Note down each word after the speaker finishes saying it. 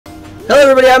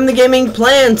everybody, I'm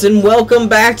TheGamingPlant, and welcome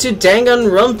back to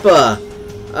Danganronpa.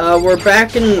 We're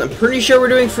back and I'm pretty sure we're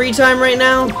doing free time right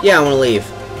now. Yeah, I want to leave.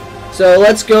 So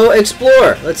let's go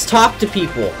explore. Let's talk to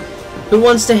people. Who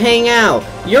wants to hang out?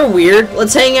 You're weird.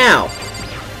 Let's hang out.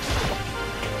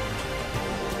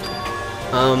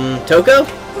 Toko?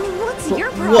 What's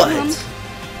your problem? What?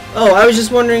 Oh, I was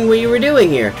just wondering what you were doing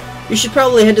here. You should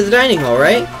probably head to the dining hall,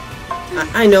 right?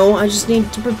 I know, I just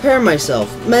need to prepare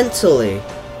myself, mentally.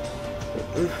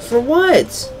 For what?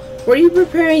 What are you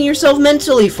preparing yourself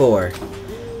mentally for?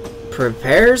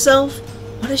 Prepare yourself?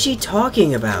 What is she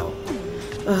talking about?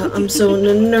 I'm so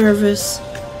nervous.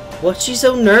 What's she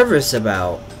so nervous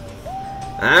about?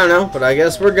 I don't know, but I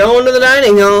guess we're going to the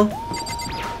dining hall.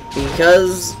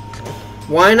 Because,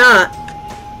 why not?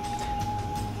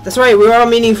 That's right, we were all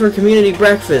meeting for community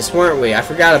breakfast, weren't we? I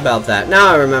forgot about that.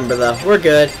 Now I remember, though. We're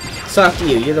good. Let's talk to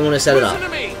you. You're the one who set it up.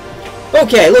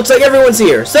 Okay, looks like everyone's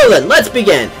here. So then, let's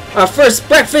begin. Our first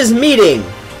breakfast meeting.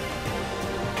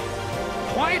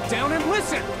 Quiet down and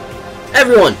listen.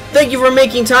 Everyone, thank you for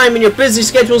making time in your busy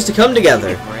schedules to come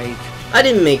together. Break. I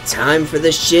didn't make time for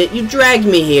this shit. You dragged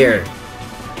me here.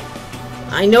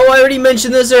 I know I already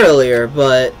mentioned this earlier,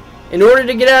 but in order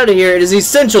to get out of here, it is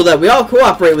essential that we all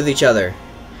cooperate with each other.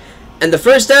 And the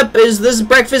first step is this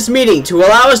breakfast meeting to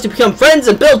allow us to become friends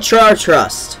and build our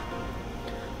trust.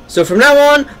 So from now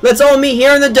on, let's all meet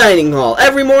here in the dining hall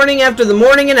every morning after the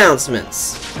morning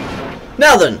announcements.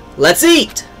 Now then, let's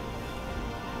eat!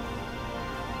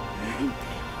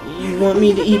 You want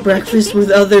me to eat breakfast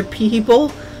with other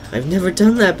people? I've never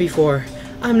done that before.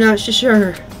 I'm not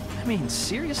sure. I mean,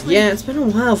 seriously? Yeah, it's been a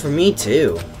while for me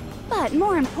too. But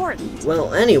more important.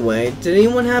 Well, anyway, did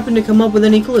anyone happen to come up with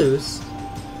any clues?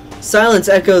 Silence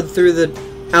echoed through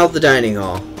out the dining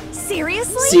hall.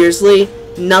 Seriously? Seriously?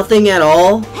 Nothing at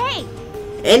all? Hey!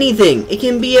 Anything. It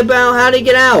can be about how to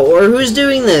get out or who's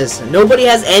doing this. Nobody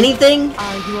has anything?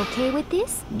 Are you okay with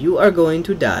this? You are going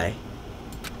to die.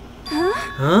 Huh?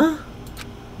 Huh?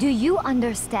 Do you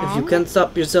understand? If you can't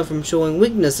stop yourself from showing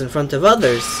weakness in front of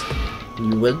others,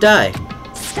 you will die.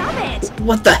 Stop it!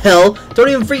 What the hell? Don't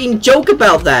even freaking joke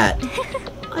about that!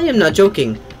 I am not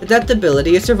joking.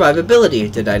 Adaptability is survivability.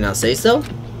 Did I not say so?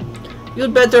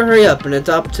 You'd better hurry up and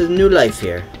adapt to the new life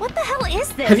here. What the hell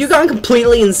is this? Have you gone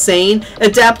completely insane?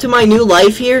 Adapt to my new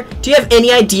life here? Do you have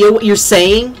any idea what you're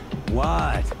saying?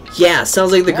 What? Yeah,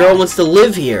 sounds like the girl wants to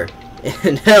live here.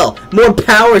 And hell, more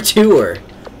power to her.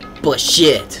 But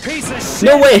shit. Piece of shit.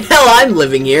 No way in hell I'm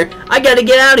living here. I gotta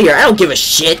get out of here. I don't give a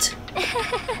shit.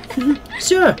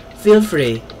 Sure, feel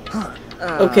free.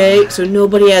 Okay, so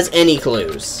nobody has any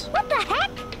clues. What the heck?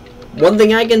 One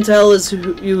thing I can tell is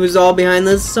who's all behind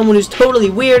this. Someone who's totally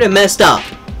weird and messed up.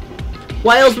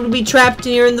 Why else would we be trapped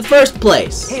here in the first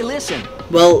place? Hey, listen.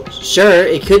 Well, sure,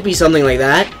 it could be something like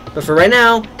that. But for right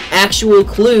now, actual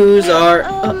clues are...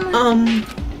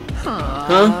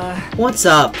 Huh? What's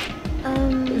up?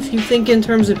 If you think in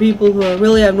terms of people who are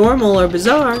really abnormal or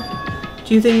bizarre,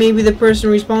 do you think maybe the person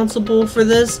responsible for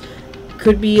this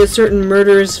could be a certain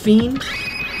murderous fiend?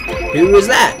 Who is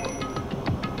that?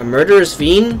 A murderous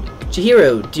fiend?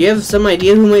 Chihiro, do you have some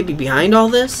idea who might be behind all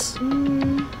this?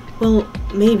 Well,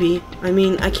 maybe. I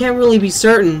mean, I can't really be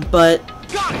certain, but...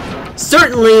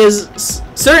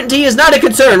 Certainty is not a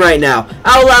concern right now.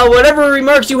 I'll allow whatever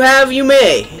remarks you have, you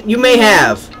may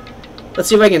have. Let's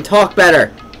see if I can talk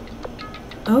better.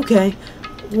 Okay.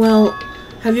 Well,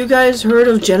 have you guys heard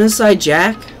of Genocide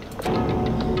Jack?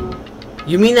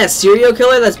 You mean that serial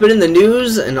killer that's been in the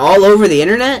news and all over the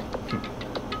internet?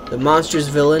 The monstrous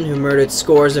villain who murdered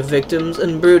scores of victims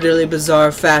in brutally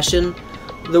bizarre fashion.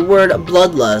 The word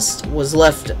bloodlust was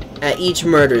left at each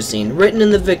murder scene, written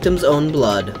in the victim's own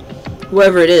blood.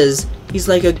 Whoever it is, he's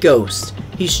like a ghost.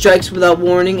 He strikes without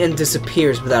warning and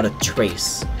disappears without a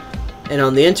trace. And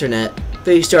on the internet,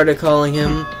 they started calling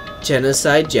him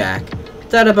Genocide Jack.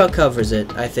 That about covers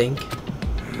it, I think.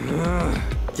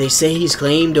 They say he's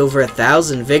claimed over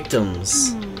 1,000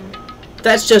 victims.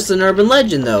 That's just an urban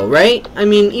legend though, right? I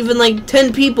mean, even like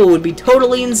 10 people would be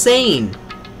totally insane.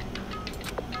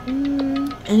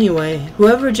 Anyway,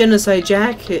 whoever Genocide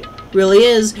Jack really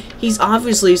is, he's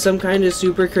obviously some kind of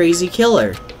super crazy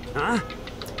killer. Huh?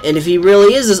 And if he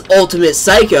really is this ultimate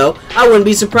psycho, I wouldn't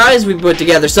be surprised if we put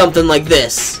together something like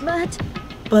this.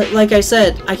 But like I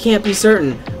said, I can't be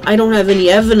certain. I don't have any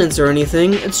evidence or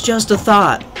anything. It's just a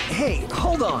thought. Hey,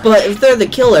 hold on. But if they're the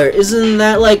killer, isn't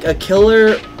that like a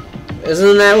killer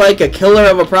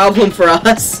of a problem for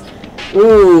us?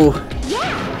 Ooh.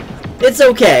 Yeah. It's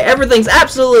okay. Everything's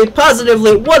absolutely,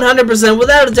 positively, 100%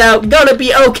 without a doubt gonna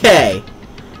be okay.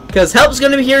 Because help's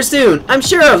gonna be here soon. I'm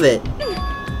sure of it.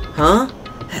 Huh?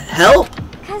 Help?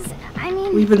 Cause I I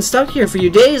mean... We've been stuck here for a few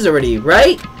days already,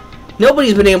 right?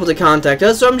 Nobody's been able to contact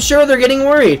us, so I'm sure they're getting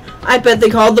worried. I bet they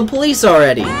called the police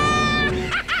already.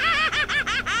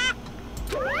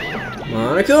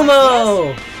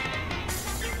 Monokuma!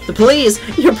 The police?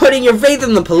 You're putting your faith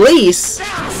in the police?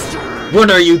 What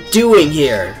are you doing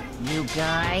here? You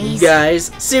guys... You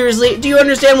guys, seriously, do you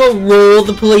understand what role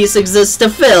the police exists to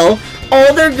fill?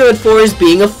 All they're good for is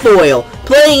being a foil,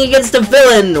 playing against a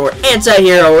villain or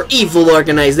anti-hero or evil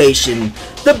organization.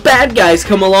 The bad guys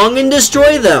come along and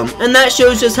destroy them, and that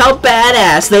shows just how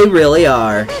badass they really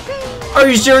are. Are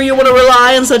you sure you want to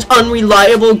rely on such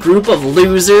unreliable group of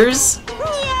losers?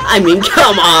 I mean,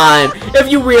 come on! If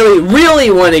you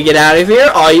really want to get out of here,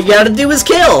 all you gotta do is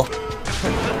kill!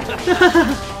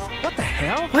 What the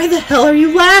hell? Why the hell are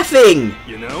you laughing?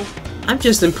 You know? I'm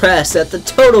just impressed at the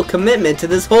total commitment to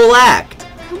this whole act.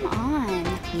 Come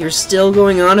on. You're still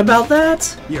going on about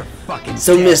that? You're fucking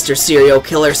So, dead. Mr. Serial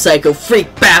Killer Psycho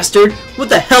Freak Bastard, what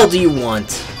the hell do you want?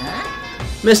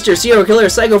 Mr. Serial Killer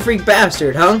Psycho Freak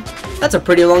Bastard, huh? That's a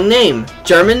pretty long name.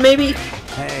 German, maybe?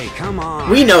 Hey, come on.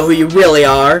 We know who you really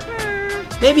are.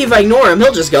 Maybe if I ignore him,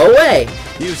 he'll just go away.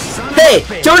 You son Hey,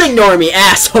 of a bitch. don't ignore me,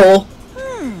 asshole!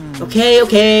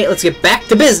 Okay, let's get back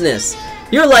to business.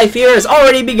 Your life here has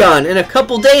already begun, and a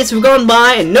couple days have gone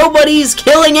by, and nobody's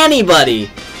killing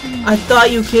anybody. I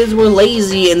thought you kids were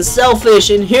lazy and selfish,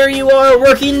 and here you are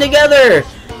working together.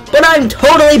 But I'm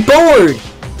totally bored.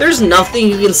 There's nothing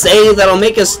you can say that'll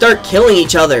make us start killing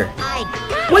each other.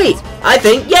 Wait, I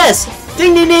think, yes.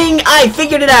 Ding ding ding, I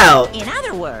figured it out. In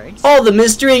other words... All the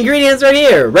mystery ingredients are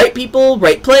here. Right people,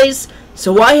 right place.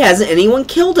 So why hasn't anyone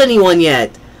killed anyone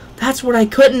yet? That's what I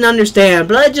couldn't understand,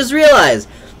 but I just realized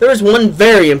there was one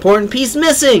very important piece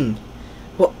missing.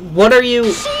 What are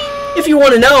you... If you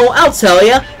want to know, I'll tell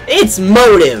you. It's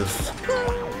motive.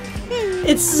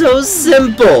 It's so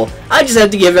simple. I just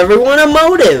have to give everyone a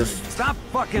motive. Stop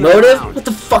fucking Motive? around. What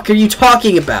the fuck are you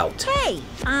talking about? Hey,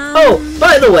 Oh,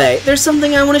 by the way, there's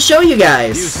something I want to show you You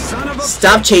guys. son of a...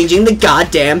 Stop changing the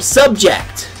goddamn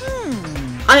subject.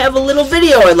 I have a little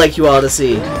video I'd like you all to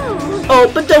see. Oh,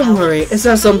 but don't worry, it's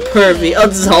not some pervy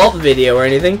adult video or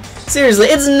anything. Seriously,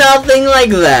 it's nothing like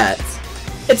that.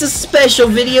 It's a special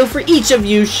video for each of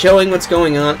you showing what's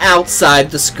going on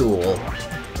outside the school.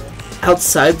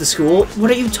 Outside the school? What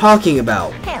are you talking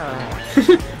about?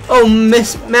 Oh,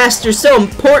 Miss Master's so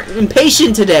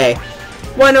impatient today.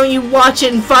 Why don't you watch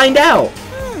it and find out?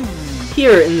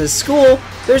 Here in the school,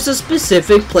 there's a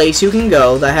specific place you can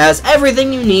go that has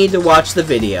everything you need to watch the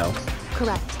video.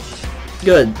 correct.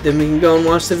 Good, then we can go and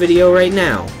watch the video right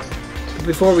now. But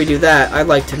before we do that, I'd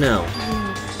like to know.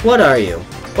 What are you?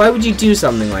 Why would you do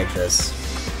something like this?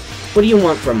 What do you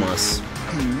want from us?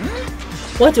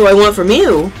 What do I want from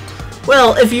you?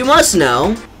 Well, if you must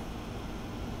know...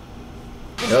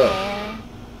 There.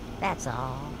 That's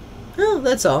all. Oh,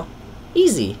 that's all.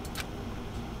 Easy.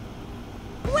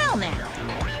 Well now.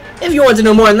 If you want to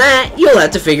know more than that, you'll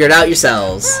have to figure it out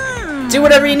yourselves. Do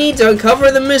whatever you need to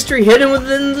uncover the mystery hidden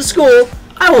within the school.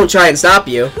 I won't try and stop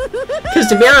you. Because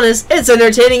to be honest, it's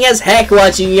entertaining as heck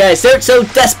watching you guys search so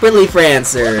desperately for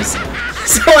answers.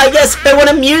 So I guess I want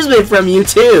amusement from you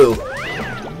too.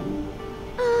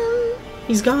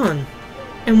 He's gone.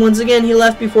 And once again, he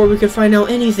left before we could find out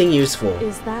anything useful.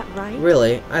 Is that right?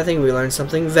 Really, I think we learned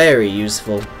something very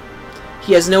useful.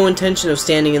 He has no intention of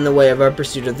standing in the way of our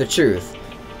pursuit of the truth.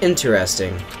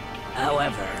 Interesting.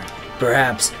 However...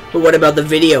 Perhaps, but what about the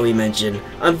video he mentioned?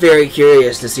 I'm very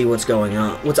curious to see what's going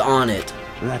on, what's on it.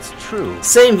 That's true.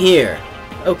 Same here.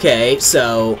 Okay,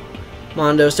 so...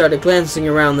 Mondo started glancing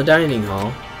around the dining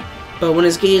hall, but when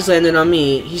his gaze landed on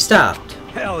me, he stopped.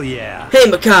 Hell yeah. Hey,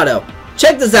 Mikado,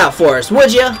 check this out for us,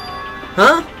 would ya?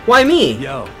 Huh? Why me?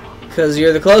 Yo. Because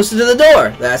you're the closest to the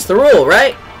door. That's the rule,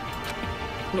 right?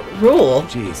 Rule?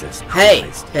 Jesus Hey,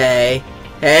 Christ. hey,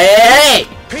 hey,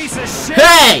 Piece of shit.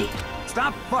 hey!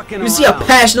 Stop fucking You see how around.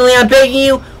 passionately I'm begging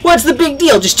you? What's the big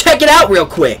deal? Just check it out real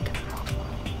quick.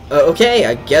 Okay,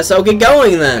 I guess I'll get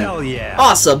going then. Hell yeah.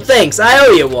 Awesome, thanks. I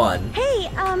owe you one. Hey,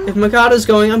 If Mikado's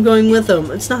going, I'm going with him.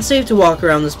 It's not safe to walk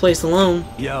around this place alone.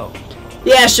 Yo.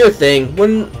 Yeah, sure thing.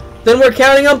 Then we're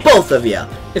counting on both of you.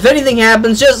 If anything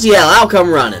happens, just yell. I'll come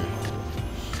running.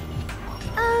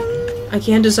 I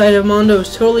can't decide if Mondo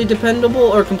is totally dependable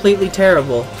or completely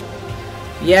terrible.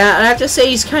 Yeah, I have to say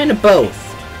he's kind of both.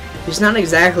 He's not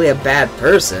exactly a bad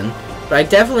person, but I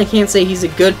definitely can't say he's a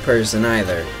good person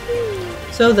either.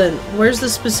 So then, where's the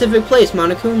specific place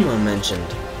Monokuma mentioned?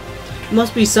 It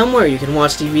must be somewhere you can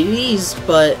watch DVDs,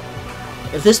 but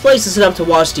if this place is set up to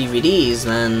watch DVDs,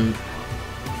 then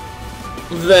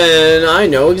I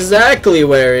know exactly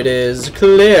where it is,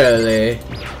 clearly.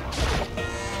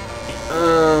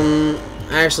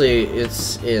 Actually,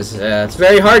 it's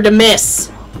very hard to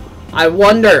miss. I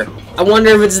wonder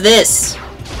if it's this.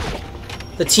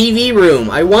 The TV room.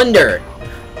 I wonder.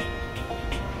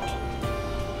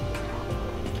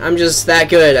 I'm just that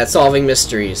good at solving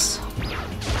mysteries.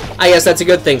 I guess that's a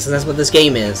good thing, since that's what this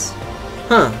game is.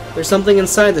 Huh, there's something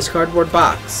inside this cardboard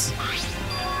box.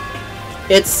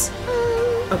 It's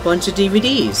a bunch of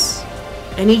DVDs.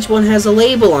 And each one has a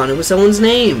label on it with someone's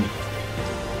name.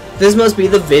 This must be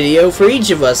the video for each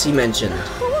of us, he mentioned.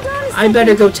 I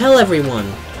better go tell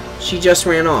everyone. She just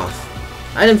ran off.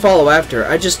 I didn't follow after.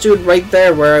 I just stood right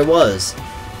there where I was.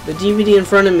 The DVD in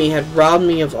front of me had robbed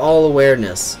me of all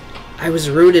awareness. I was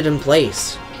rooted in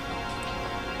place.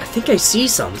 I think I see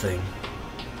something.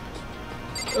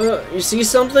 You see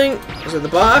something? Is it the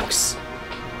box?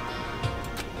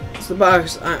 It's the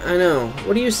box. I know.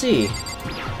 What do you see?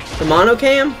 The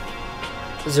monocam?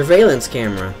 The surveillance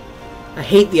camera. I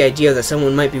hate the idea that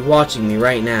someone might be watching me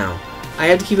right now. I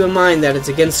have to keep in mind that it's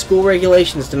against school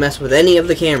regulations to mess with any of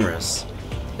the cameras.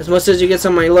 As much as it gets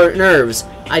on my nerves,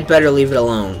 I'd better leave it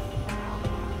alone.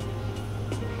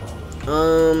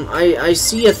 I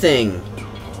see a thing.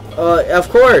 Of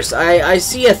course, I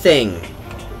see a thing.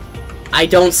 I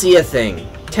don't see a thing.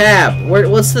 Tab,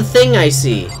 what's the thing I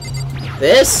see?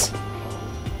 This?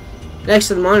 Next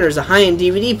to the monitor is a high-end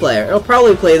DVD player. It'll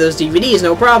probably play those DVDs,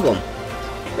 no problem.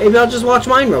 Maybe I'll just watch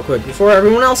mine real quick before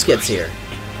everyone else gets here.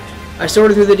 I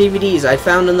sorted through the DVDs I'd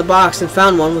found in the box and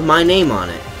found one with my name on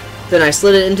it. Then I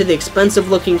slid it into the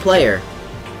expensive-looking player.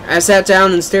 I sat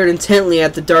down and stared intently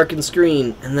at the darkened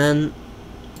screen, and then...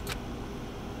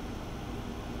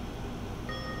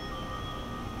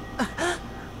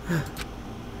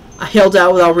 I yelled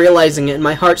out without realizing it, and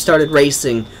my heart started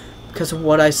racing because of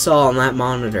what I saw on that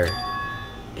monitor.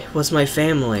 It was my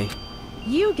family.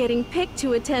 You getting picked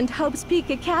to attend Hope's Peak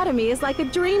Academy is like a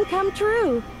dream come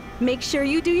true. Make sure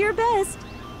you do your best.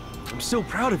 I'm so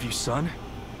proud of you, son.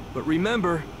 But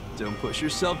remember, don't push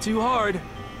yourself too hard.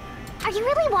 Are you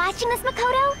really watching this,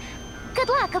 Makoto? Good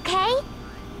luck, okay?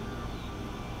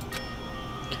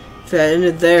 If that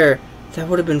ended there, that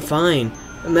would have been fine.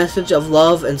 A message of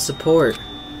love and support.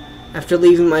 After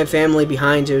leaving my family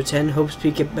behind to attend Hope's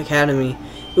Peak Academy,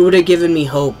 it would have given me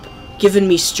hope, given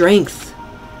me strength.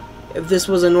 If this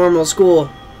was a normal school,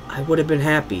 I would have been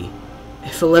happy,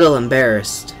 if a little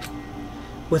embarrassed.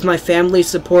 With my family's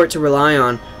support to rely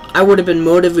on, I would have been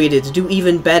motivated to do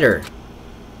even better.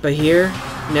 But here,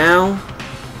 now,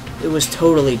 it was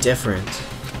totally different.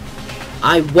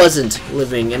 I wasn't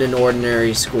living in an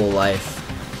ordinary school life,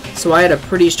 so I had a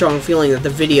pretty strong feeling that the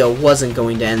video wasn't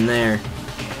going to end there.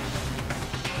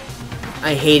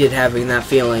 I hated having that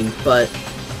feeling, but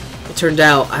it turned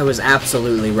out I was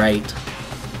absolutely right.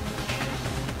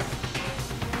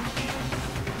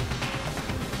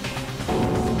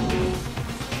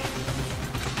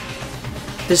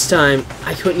 This time,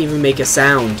 I couldn't even make a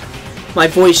sound. My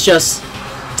voice just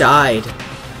died.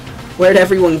 Where'd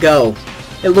everyone go?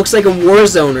 It looks like a war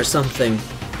zone or something.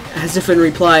 As if in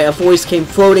reply, a voice came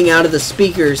floating out of the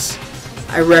speakers.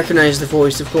 I recognized the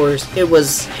voice, of course. It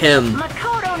was him.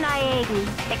 Makoto Naegi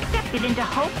accepted into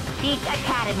Hope Peak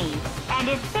Academy, and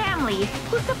his family,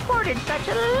 who supported such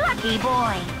a lucky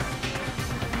boy.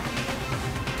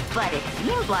 But it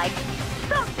seems like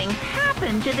something's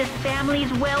happened to this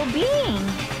family's well-being.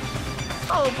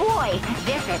 Oh boy,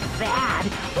 this is bad.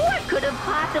 What could have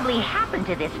possibly happened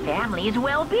to this family's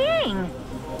well-being?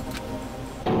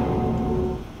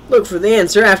 Look for the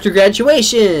answer after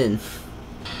graduation.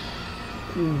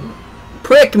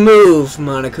 Prick move,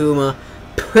 Monokuma.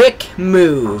 Prick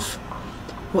move.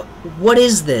 What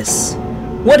is this?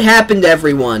 What happened to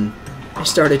everyone? I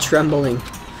started trembling.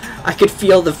 I could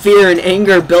feel the fear and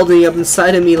anger building up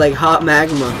inside of me like hot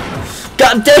magma.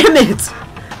 God damn it!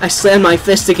 I slammed my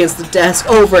fist against the desk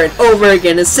over and over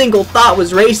again. A single thought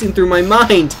was racing through my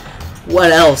mind.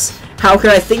 What else? How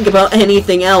could I think about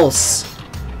anything else?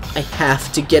 I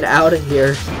have to get out of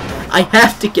here. I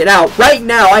have to get out right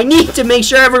now. I need to make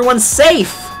sure everyone's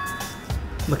safe.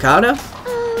 Mikado?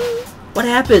 What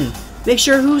happened? Make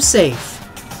sure who's safe.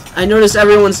 I noticed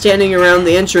everyone standing around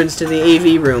the entrance to the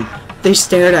AV room. They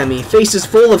stared at me, faces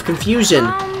full of confusion.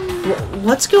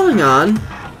 What's going on?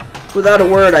 Without a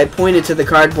word, I pointed to the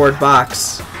cardboard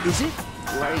box. Is it?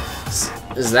 Like...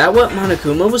 Is that what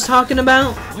Monokuma was talking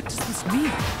about? What does this mean?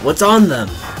 What's on them?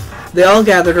 They all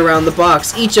gathered around the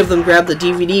box. Each of them grabbed the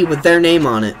DVD with their name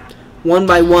on it. One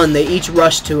by one, they each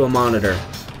rushed to a monitor.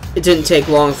 It didn't take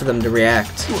long for them to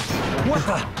react.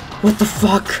 What the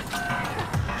fuck?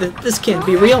 This can't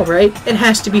be real, right? It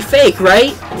has to be fake,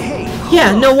 right?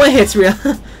 Yeah, no way it's real.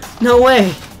 No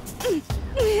way.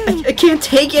 I can't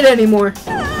take it anymore.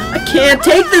 I can't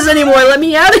take this anymore! Let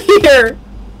me out of here!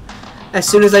 As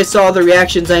soon as I saw the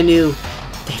reactions, I knew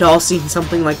they'd all seen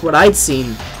something like what I'd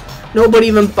seen. Nobody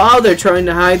even bothered trying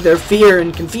to hide their fear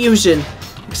and confusion,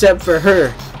 except for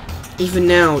her. Even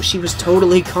now, she was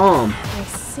totally calm.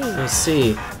 I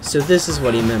see. So this is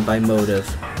what he meant by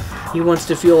motive. He wants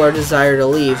to fuel our desire to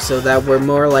leave so that we're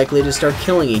more likely to start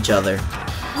killing each other.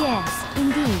 Yes,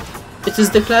 indeed. It is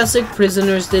the classic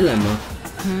prisoner's dilemma.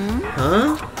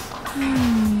 Huh?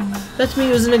 Let me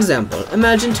use an example.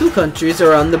 Imagine two countries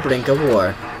are on the brink of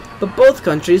war. But both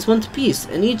countries want peace,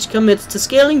 and each commits to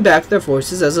scaling back their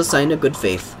forces as a sign of good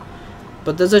faith.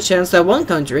 But there's a chance that one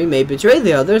country may betray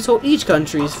the other, so each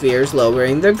country fears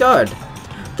lowering their guard.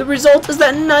 The result is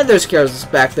that neither scales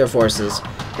back their forces,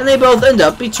 and they both end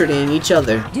up betraying each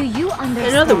other. Do you understand?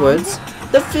 In other words,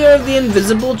 the fear of the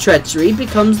invisible treachery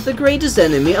becomes the greatest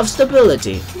enemy of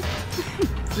stability.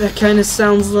 That kind of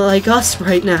sounds like us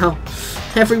right now.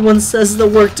 Everyone says they'll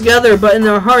work together, but in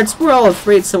our hearts, we're all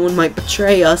afraid someone might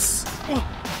betray us.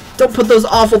 Don't put those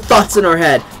awful thoughts in our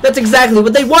head. That's exactly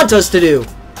what they want us to do.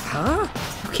 Huh?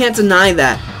 You can't deny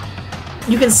that.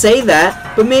 You can say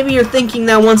that, but maybe you're thinking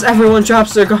that once everyone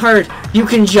drops their guard, you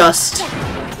can just...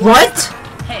 What?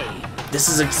 Hey. This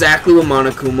is exactly what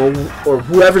Monokuma, or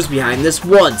whoever's behind this,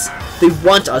 wants. They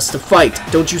want us to fight,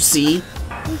 don't you see?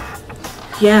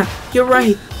 Yeah, you're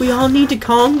right. We all need to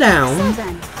calm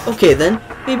down. Okay then,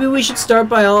 maybe we should start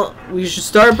by all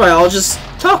just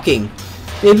talking.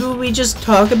 Maybe we just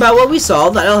talk about what we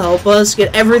saw. That'll help us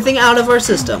get everything out of our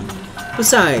system.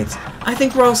 Besides, I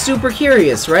think we're all super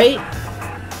curious, right?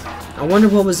 I wonder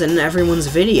what was in everyone's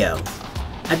video.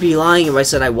 I'd be lying if I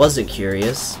said I wasn't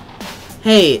curious.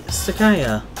 Hey,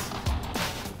 Sakaya.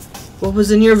 What was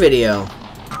in your video?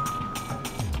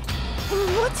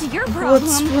 What's your problem?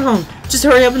 What's wrong? Just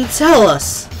hurry up and tell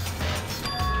us!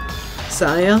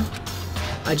 Saya?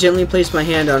 I gently placed my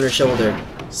hand on her shoulder.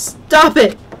 Stop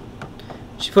it!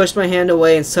 She pushed my hand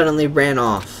away and suddenly ran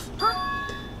off.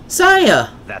 Saya!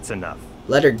 That's enough.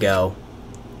 Let her go.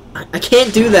 I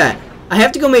can't do that. I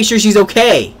have to go make sure she's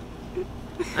okay.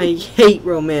 I hate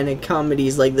romantic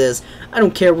comedies like this. I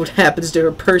don't care what happens to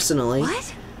her personally.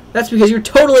 What? That's because you're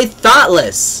totally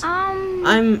thoughtless.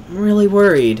 I'm really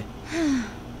worried.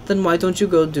 Then why don't you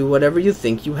go do whatever you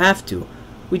think you have to?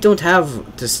 We don't all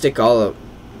have to stick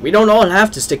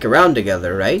around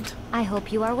together, right? I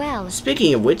hope you are well.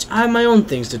 Speaking of which, I have my own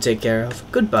things to take care of.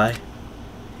 Goodbye.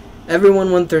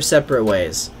 Everyone went their separate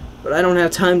ways, but I don't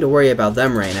have time to worry about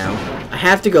them right now. I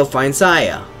have to go find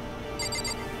Saya.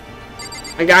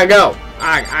 I gotta go.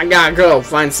 I gotta go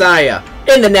find Saya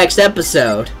in the next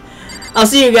episode. I'll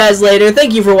see you guys later.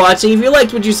 Thank you for watching. If you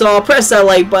liked what you saw, press that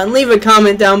like button, leave a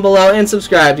comment down below, and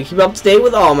subscribe to keep up to date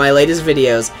with all my latest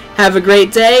videos. Have a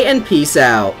great day, and peace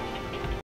out.